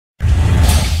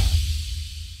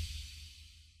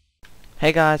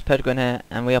Hey guys, Pedguin here,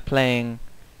 and we are playing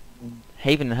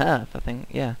Haven and Hearth, I think.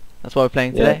 Yeah, that's what we're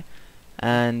playing Yeah. today.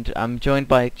 And I'm joined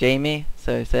by Jamie,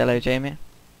 so say hello, Jamie.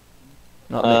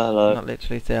 Hello. Not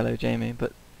literally say hello, Jamie,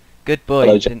 but good boy,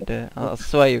 Hello, you Jamie. didn't do it. I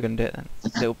swear you were going to do it then,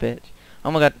 little bitch. Oh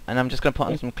my god, and I'm just going to put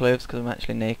on some clothes because I'm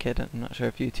actually naked. I'm not sure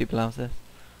if YouTube allows this.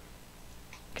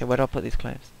 Okay, where do I put these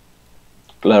clothes?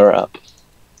 Blur it up.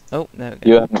 Oh, there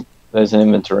we go. There's an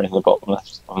inventory in the bottom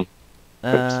left one.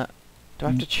 Do I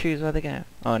have to choose where they go?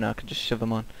 Oh no, I can just shove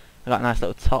them on. I got a nice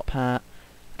little top hat.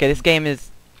 Okay, this game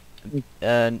is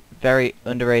very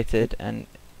underrated, and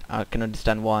I can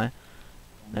understand why.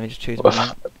 Let me just choose my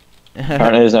name.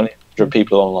 Apparently there's only 100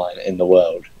 people online in the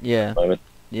world Yeah, at the moment.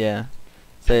 yeah.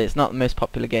 So it's not the most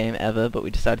popular game ever, but we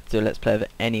decided to do a Let's Play of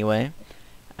it anyway.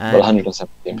 And Well,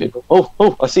 117 people.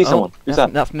 Oh, I see someone. Who's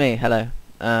that? That's me. Hello.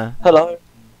 Hello.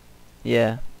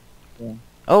 Yeah. Yeah.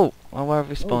 Oh, well, where have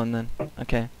we spawned then?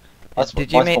 Okay. That's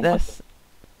Did my you make spawn. this?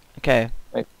 Okay.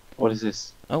 What is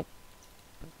this? The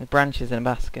branches in a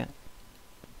basket.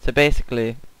 So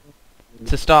basically,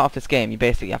 to start off this game, you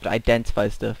basically have to identify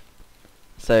stuff.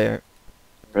 So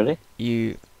Really?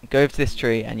 you go over to this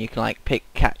tree and you can like pick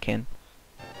catkin.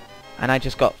 And I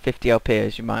just got 50 LP,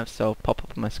 as you might have saw pop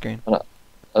up on my screen. I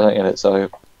don't get it. So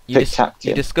You, pick catkin.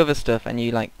 you discover stuff and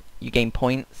you gain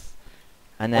points.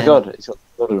 And Oh then my god, it's got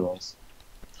the other noise.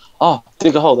 Oh,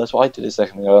 dig a hole. That's what I did a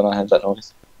second ago, and I had that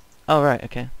noise. oh right,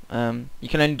 okay. You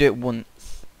can only do it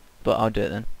once, but I'll do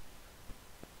it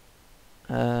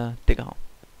then. Dig a hole.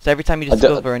 So every time you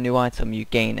discover a new item, you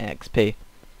gain XP.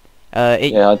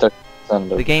 Yeah, I don't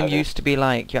understand. The game used to be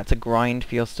like you had to grind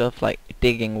for your stuff. Like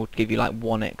digging would give you like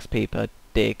 1 XP per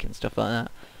dig and stuff like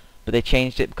that. But they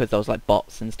changed it because there was like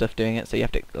bots and stuff doing it, so you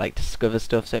have to like discover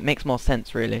stuff. So it makes more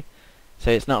sense really. So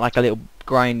it's not like a little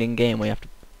grinding game where you have to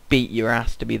beat your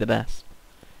ass to be the best.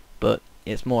 But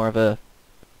it's more of a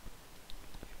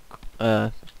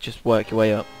just work your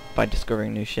way up by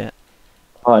discovering new shit.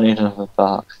 Oh, I need another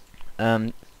dark.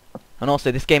 And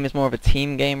also this game is more of a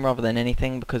team game rather than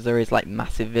anything because there is like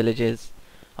massive villages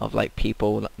of like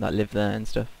people that live there and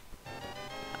stuff.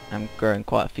 I'm growing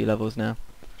quite a few levels now.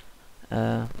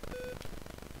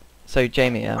 So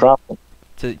Jamie,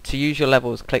 to use your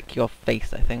levels, click your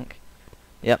face, I think.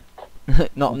 Yep.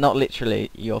 not literally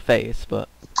your face, but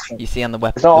you see on the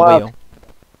weapon, the wheel.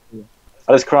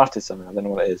 I just crafted something. I don't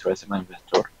know what it is. Where's it in my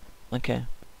inventory? Okay.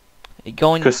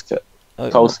 Go on. Kuska. Oh,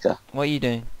 Polska. what are you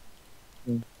doing?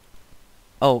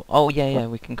 Oh yeah,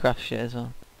 we can craft shit as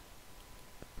well.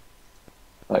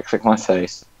 Like, click my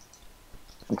face.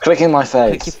 I'm clicking my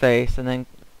face. Click your face and then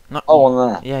not. Oh,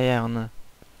 on there. Yeah, on there.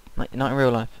 Like not in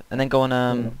real life. And then go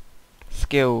on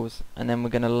skills, and then we're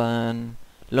gonna learn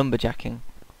lumberjacking.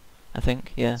 I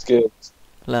think. Yeah. Skills.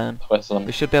 Learn. Where's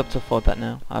We should be able to afford that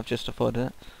now. I've just afforded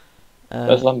it.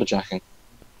 Where's lumberjacking?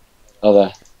 Oh,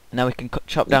 there. Now we can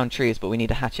chop down trees, but we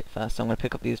need a hatchet first. So I'm gonna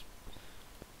pick up these.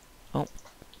 Oh.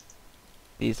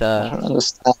 These I don't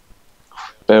understand.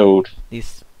 Build.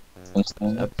 These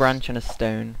a branch and a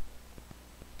stone.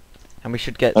 And we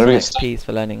should get How some do we get XPs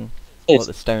for learning what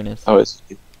the stone is. Oh, it's.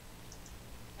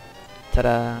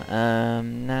 Ta-da!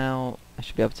 Now I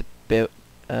should be able to build.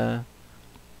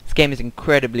 This game is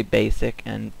incredibly basic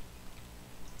and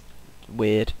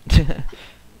weird.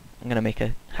 I'm gonna make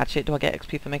a hatchet. Do I get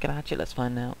XP for making a hatchet? Let's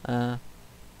find out.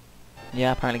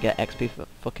 Yeah, apparently get XP for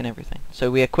fucking everything.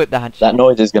 So we equip the hatchet. That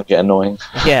noise is gonna get annoying.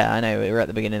 Yeah, I know. We're at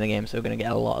the beginning of the game, so we're gonna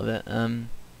get a lot of it.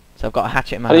 So I've got a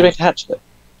hatchet in my How do you hand. make a hatchet?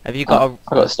 Have you got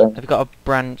I got a stone. Have you got a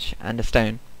branch and a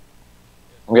stone?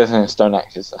 I'm guessing a stone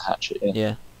axe is a hatchet.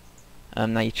 Yeah. Yeah.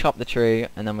 Now you chop the tree,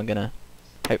 and then we're gonna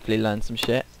hopefully learn some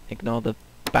shit. Ignore the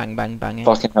bang banging.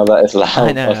 Fucking hell, that is loud.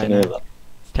 I know. Can hear that.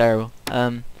 It's terrible.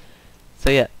 So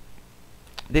yeah,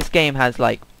 this game has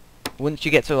like, once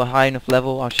you get to a high enough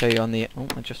level, I'll show you on the. Oh,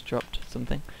 I just dropped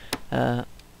something. Shut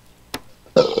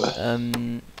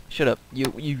up.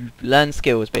 You learn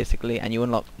skills basically, and you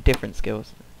unlock different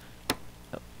skills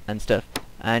and stuff.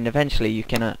 And eventually you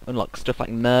can unlock stuff like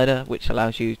murder, which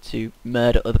allows you to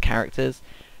murder other characters.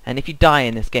 And if you die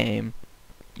in this game,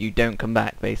 you don't come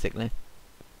back basically.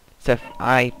 So if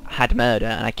I had murder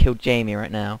and I killed Jamie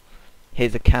right now,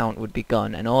 his account would be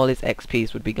gone and all his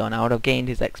XPs would be gone. I would have gained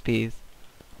his XPs.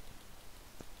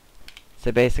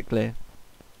 So basically,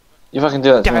 If I can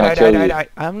do that to me, I'll kill you.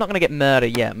 I'm not gonna get murder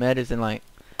yet. Murder's in like,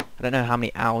 I don't know how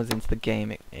many hours into the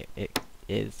game it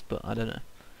is, but I don't know.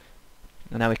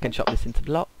 And now we can chop this into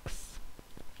blocks.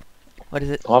 What is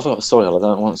it? Oh, I've got soil. I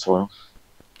don't want soil.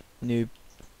 Noob.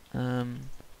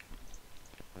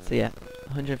 So yeah,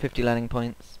 150 learning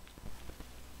points.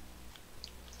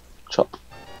 Chop.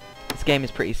 This game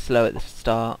is pretty slow at the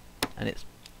start, and it's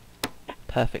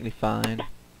perfectly fine.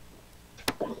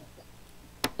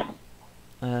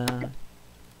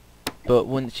 But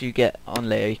once you get on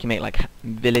later, you can make like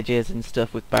villages and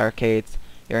stuff with barricades,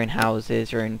 your own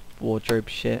houses, your own wardrobe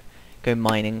shit. Go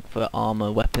mining for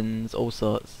armor, weapons, all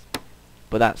sorts.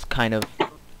 But that's kind of,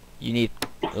 you need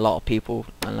a lot of people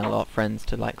and a lot of friends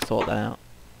to like sort that out.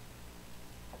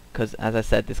 Because as I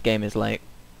said, this game is like,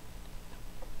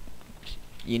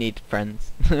 you need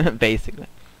friends, basically.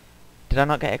 Did I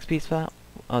not get XPs for that?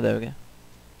 Oh, there we go.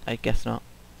 I guess not.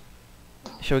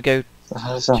 Shall we go?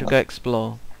 Shall we go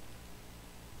explore?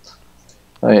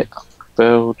 Wait,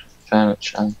 build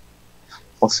furniture.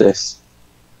 What's this?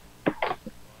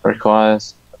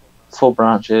 Requires 4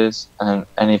 branches and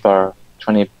any burrow.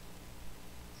 20.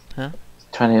 Huh?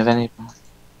 20 of any.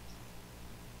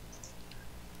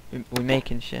 We're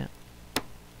making shit.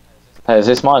 Hey, is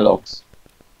this my logs?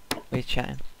 We're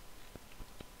chatting.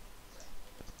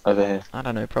 Over here. I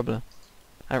don't know, probably.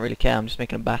 I don't really care, I'm just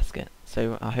making a basket.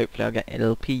 So hopefully I'll get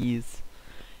LPs.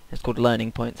 It's called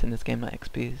learning points in this game, not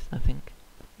XPs, I think.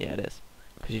 Yeah, it is.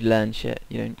 Because you learn shit,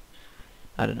 you don't...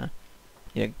 I don't know.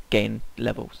 You don't gain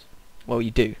levels. Well,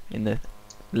 you do, in the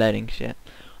learning shit.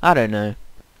 I don't know.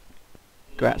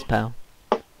 Grats, pal.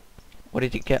 What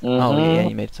did you get? Oh, yeah,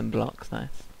 you made some blocks,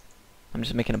 nice. I'm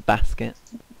just making a basket.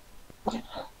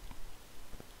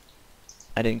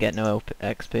 I didn't get no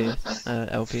XPs,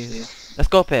 LPs. Let's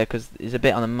go up here because there's a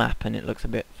bit on the map and it looks a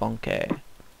bit funky.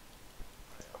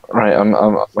 Right, I'm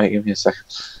wait, give me a second.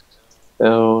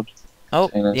 Build. Oh,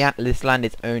 containers. yeah, this land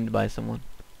is owned by someone.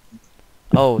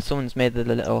 Oh, someone's made the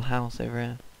little house over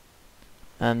here.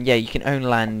 Yeah, you can own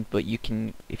land, but you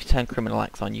can, if you turn criminal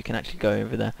acts on, you can actually go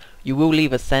over there. You will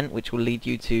leave a scent, which will lead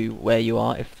you to where you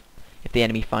are if the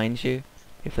enemy finds you,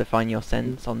 if they find your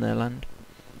scents on their land.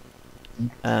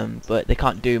 But they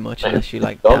can't do much unless you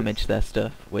like damage their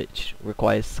stuff, which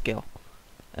requires skill.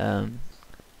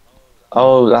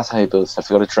 Oh, that's how you build stuff.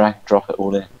 You got to drag and drop it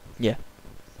all in. Yeah.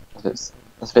 That's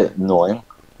a bit annoying.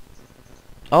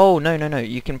 Oh no,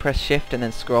 you can press shift and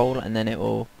then scroll, and then it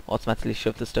will automatically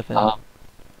shove the stuff in.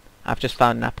 I've just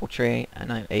found an apple tree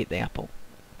and I ate the apple.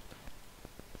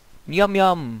 Yum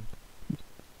yum.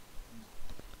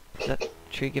 Does that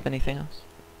tree give anything else?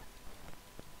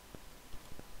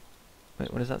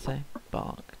 Wait, what does that say?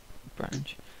 Bark.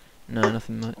 Branch. No,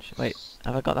 nothing much. Wait,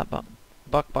 have I got that bark?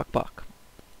 Bark.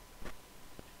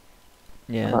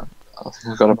 Yeah. I think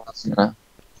I've got a button now.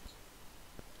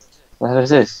 What the hell is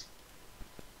this?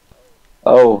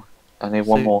 Oh, I need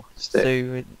one more stick.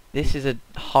 So this is a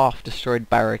half-destroyed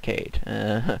barricade.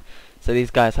 So these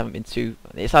guys haven't been too...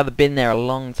 It's either been there a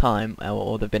long time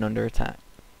or they've been under attack.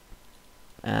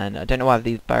 And I don't know why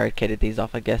they've barricaded these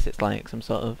off. I guess it's like some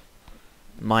sort of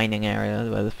mining area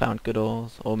where they found good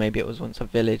ores, or maybe it was once a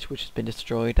village which has been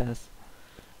destroyed as,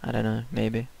 I don't know,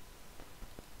 maybe.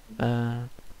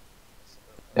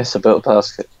 It's a built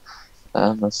basket.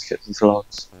 Let's get these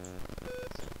logs.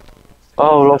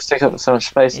 Oh, logs take up so much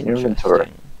space in your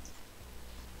inventory.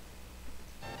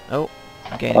 Oh,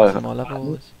 I'm gaining some more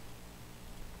levels.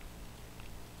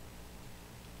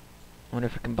 I wonder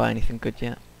if I can buy anything good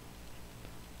yet.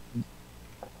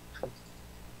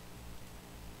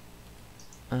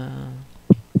 Oh.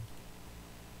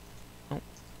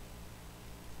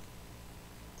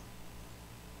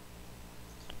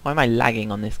 Why am I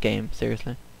lagging on this game?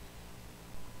 Seriously.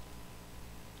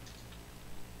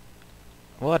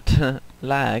 What?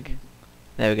 Lag?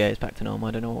 There we go, it's back to normal.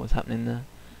 I don't know what was happening there.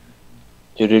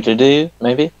 Do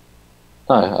maybe?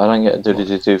 No, I don't get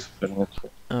a do for putting this.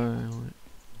 Alright.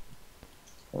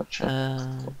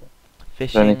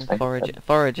 Fishing,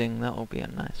 foraging, that will be a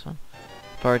nice one.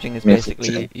 Foraging is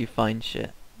basically you find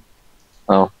shit.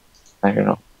 Oh, I don't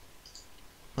know.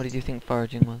 What did you think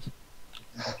foraging was?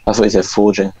 I thought you said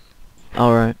forging.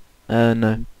 Alright,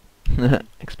 no.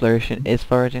 Exploration is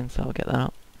foraging, so I'll get that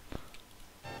up.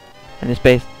 And it's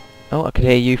based... Oh, I could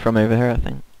hear you from over here, I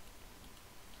think.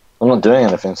 I'm not doing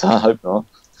anything, so I hope not.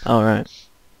 Alright.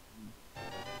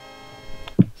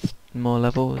 More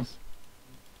levels.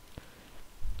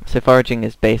 So foraging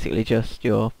is basically just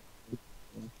your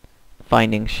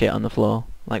finding shit on the floor,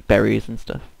 like berries and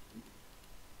stuff.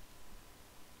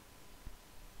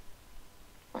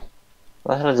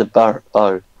 What the hell is a bar?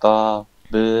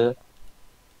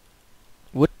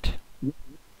 What?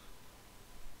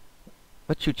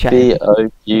 What you chatting?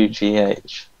 Bough.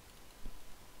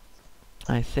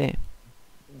 I see.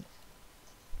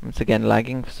 Once again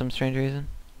lagging for some strange reason.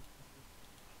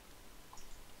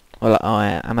 Well,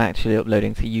 I'm actually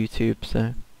uploading to YouTube,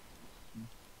 so...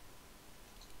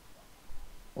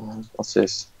 What's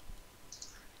this?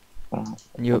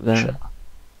 You up there?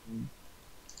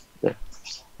 Yeah.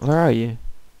 Where are you?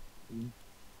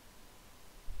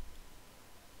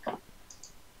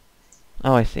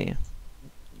 Oh, I see you.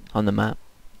 On the map.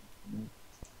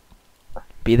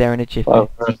 Be there in a jiffy. Well,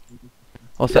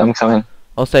 Also, I'm coming.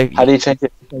 also, How do you change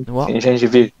it? what? Can you change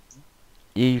your view?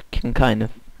 You can kind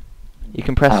of. You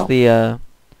can press How? the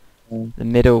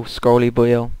middle scrolly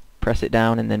wheel, press it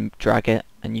down, and then drag it,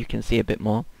 and you can see a bit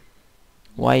more.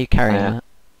 Why are you carrying Yeah.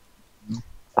 that?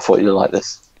 I thought you'd like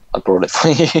this. I brought it for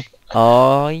you.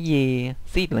 Oh yeah,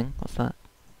 seedling. What's that?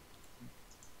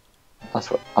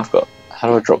 That's what I've got. How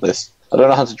do I drop this? I don't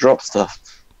know how to drop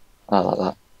stuff. I like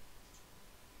that.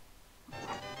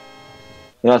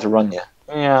 You know how to run, yeah?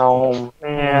 Meow.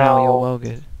 Meow, you're well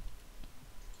good.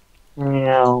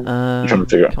 Meow. I'm trying to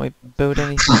figure out. Can we build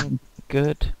anything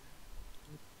good?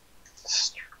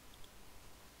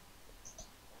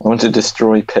 I want to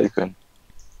destroy Penguin.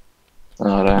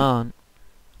 No, I don't. Can't.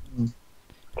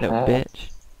 Little Okay. bitch.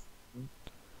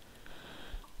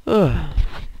 Ugh.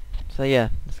 So yeah,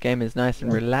 this game is nice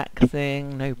and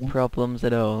relaxing, no problems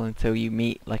at all until you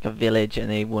meet like a village and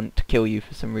they want to kill you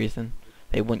for some reason.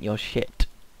 They want your shit.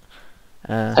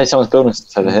 Hey, someone's building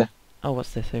stuff over here. Oh,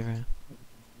 what's this over here?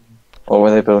 What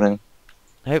were they building?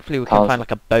 Hopefully we can Cars. find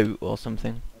like a boat or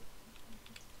something.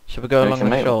 Should we go We along can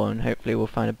the make shore and hopefully we'll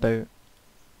find a boat?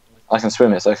 I can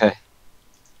swim, it's okay.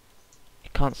 You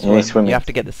can't You need swim. swimming. You have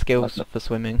to get the skills for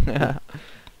swimming.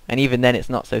 And even then it's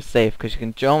not so safe because you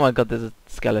can... Oh my god, there's a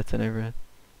skeleton over here.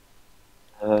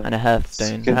 And a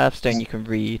hearthstone. good. Hearthstone you can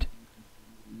read.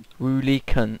 Woolly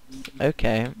cunts.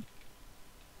 Okay.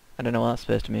 I don't know what that's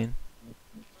supposed to mean.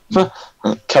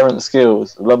 Current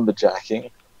skills: lumberjacking,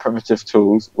 primitive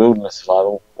tools, wilderness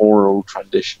survival, oral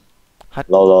tradition. Hut,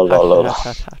 La la la hut, la la.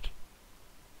 hut, hut, hut.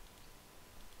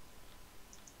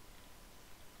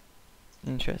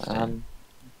 Interesting.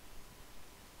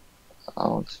 I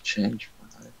want to change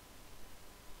my.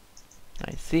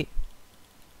 I see.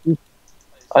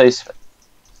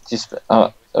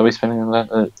 Oh, are we spending on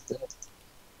that?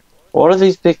 What are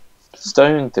these big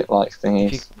stone like If you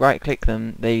thingies? right click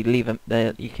them, they leave them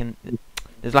there. You can.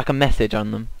 There's like a message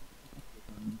on them.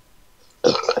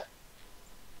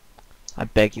 I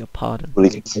beg your pardon.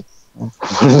 What does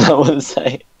that one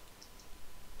say?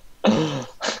 The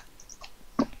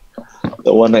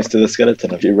one next to the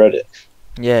skeleton. Have you read it?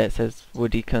 Yeah, it says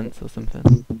woody cunts or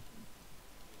something.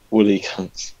 Woolly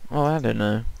cunts. Oh, I don't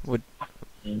know. Would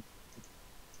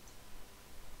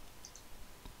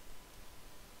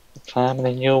Climbing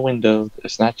in your window,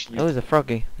 snatching. oh, there's a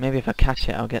froggy. Maybe if I catch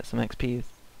it, I'll get some XPs.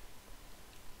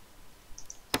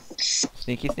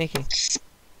 Sneaky, sneaky.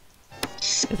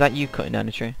 Is that you cutting down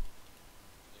a tree?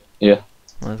 Yeah.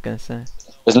 I was gonna say.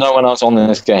 There's no one else on in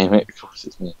this game. Of course,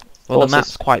 it's me. Well, the What's map's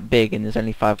this? quite big and there's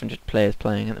only 500 players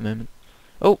playing at the moment.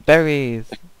 Oh,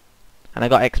 berries! And I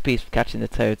got XPs for catching the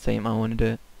toad, so you might want to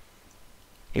do it.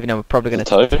 Even though we're probably going The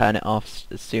toad? to turn it off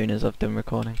as soon as I've done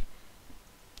recording.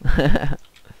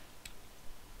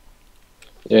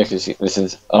 Yeah, because this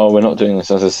is. Oh, we're not doing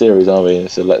this as a series, are we?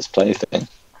 It's a let's play thing.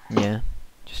 Yeah,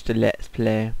 just a let's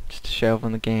play, just to show off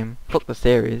on the game. Fuck the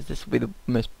series, this will be the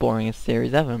most boringest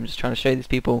series ever. I'm just trying to show these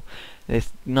people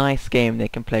this nice game they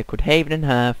can play called Haven and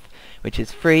Hearth, which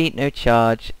is free, no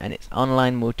charge, and it's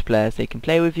online multiplayer, so you can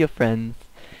play with your friends.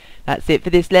 That's it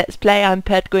for this let's play. I'm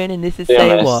Pedguin and this is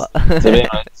Say What.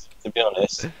 To be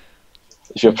honest,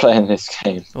 if you're playing this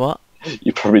game, What?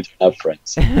 you probably don't have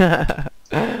friends.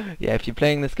 Yeah, if you're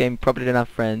playing this game, you probably don't have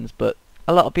friends, but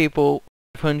a lot of people,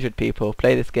 500 people,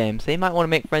 play this game, so you might want to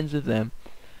make friends with them.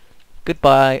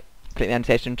 Goodbye. Click the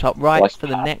annotation top right Like for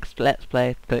the that. next Let's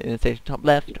Play. Click the annotation top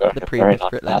left You're for the very previous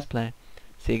like Let's that. Play.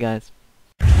 See you guys.